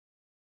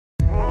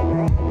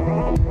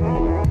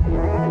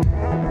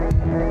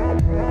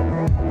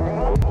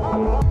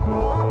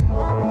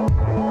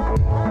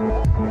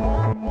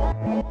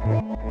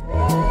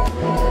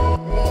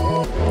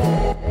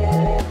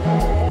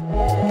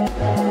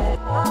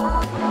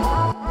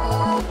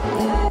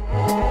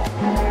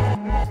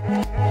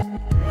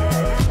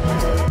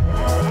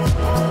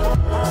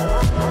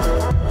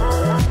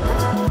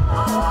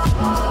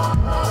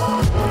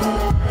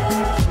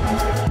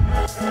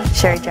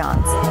Sherry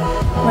Johns.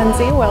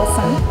 Lindsay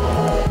Wilson.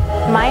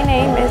 My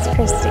name is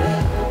Christy.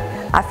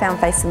 I found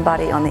Face and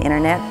Body on the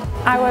internet.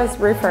 I was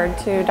referred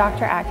to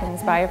Dr.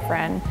 Atkins by a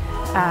friend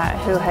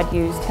who had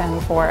used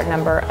him for a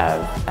number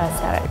of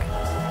aesthetic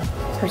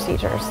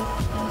procedures.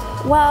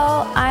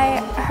 Well, I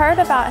heard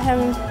about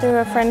him through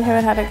a friend who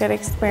had had a good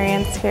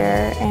experience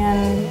here,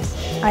 and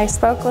I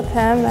spoke with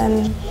him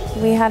and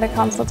we had a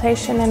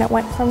consultation and it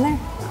went from there.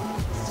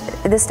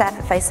 The staff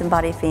at Face and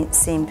Body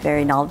seemed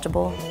very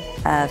knowledgeable,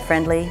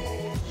 friendly.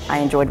 I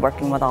enjoyed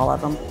working with all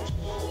of them.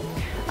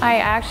 I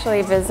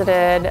actually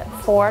visited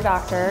 4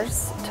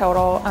 doctors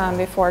total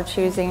before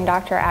choosing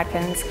Dr.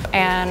 Atkins,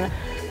 and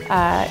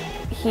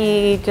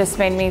he just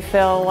made me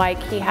feel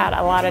like he had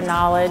a lot of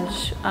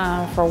knowledge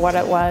for what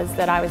it was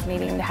that I was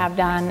needing to have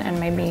done, and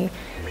made me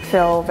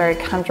feel very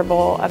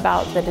comfortable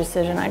about the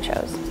decision I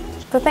chose.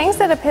 The things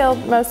that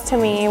appealed most to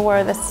me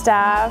were the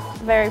staff,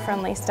 very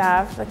friendly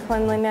staff, the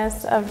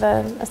cleanliness of the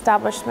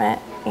establishment,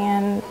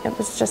 and it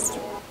was just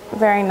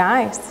very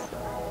nice.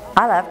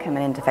 I love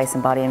coming into Face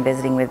and Body and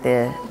visiting with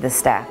the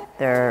staff.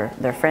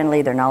 They're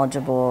friendly, they're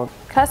knowledgeable.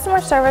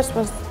 Customer service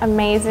was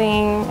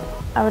amazing.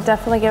 I would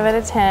definitely give it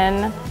a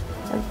 10.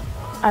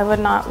 I would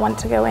not want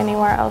to go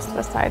anywhere else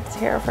besides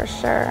here for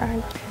sure.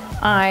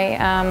 I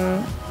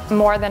am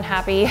more than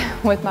happy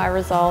with my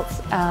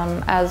results,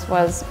 as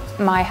was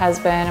my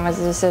husband. It was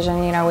a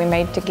decision, we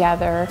made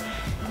together.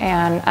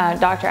 And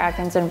Dr.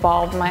 Atkins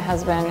involved my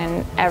husband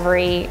in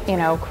every,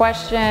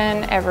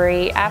 question,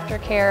 every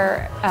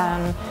aftercare,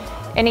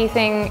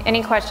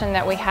 any question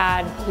that we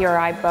had, he or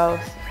I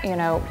both,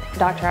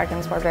 Dr.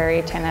 Atkins were very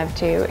attentive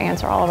to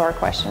answer all of our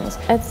questions.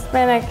 It's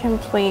been a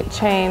complete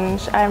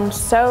change. I'm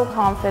so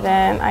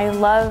confident. I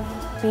love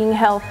being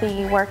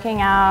healthy, working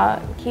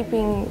out,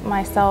 keeping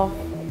myself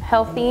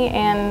healthy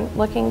and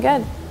looking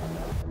good.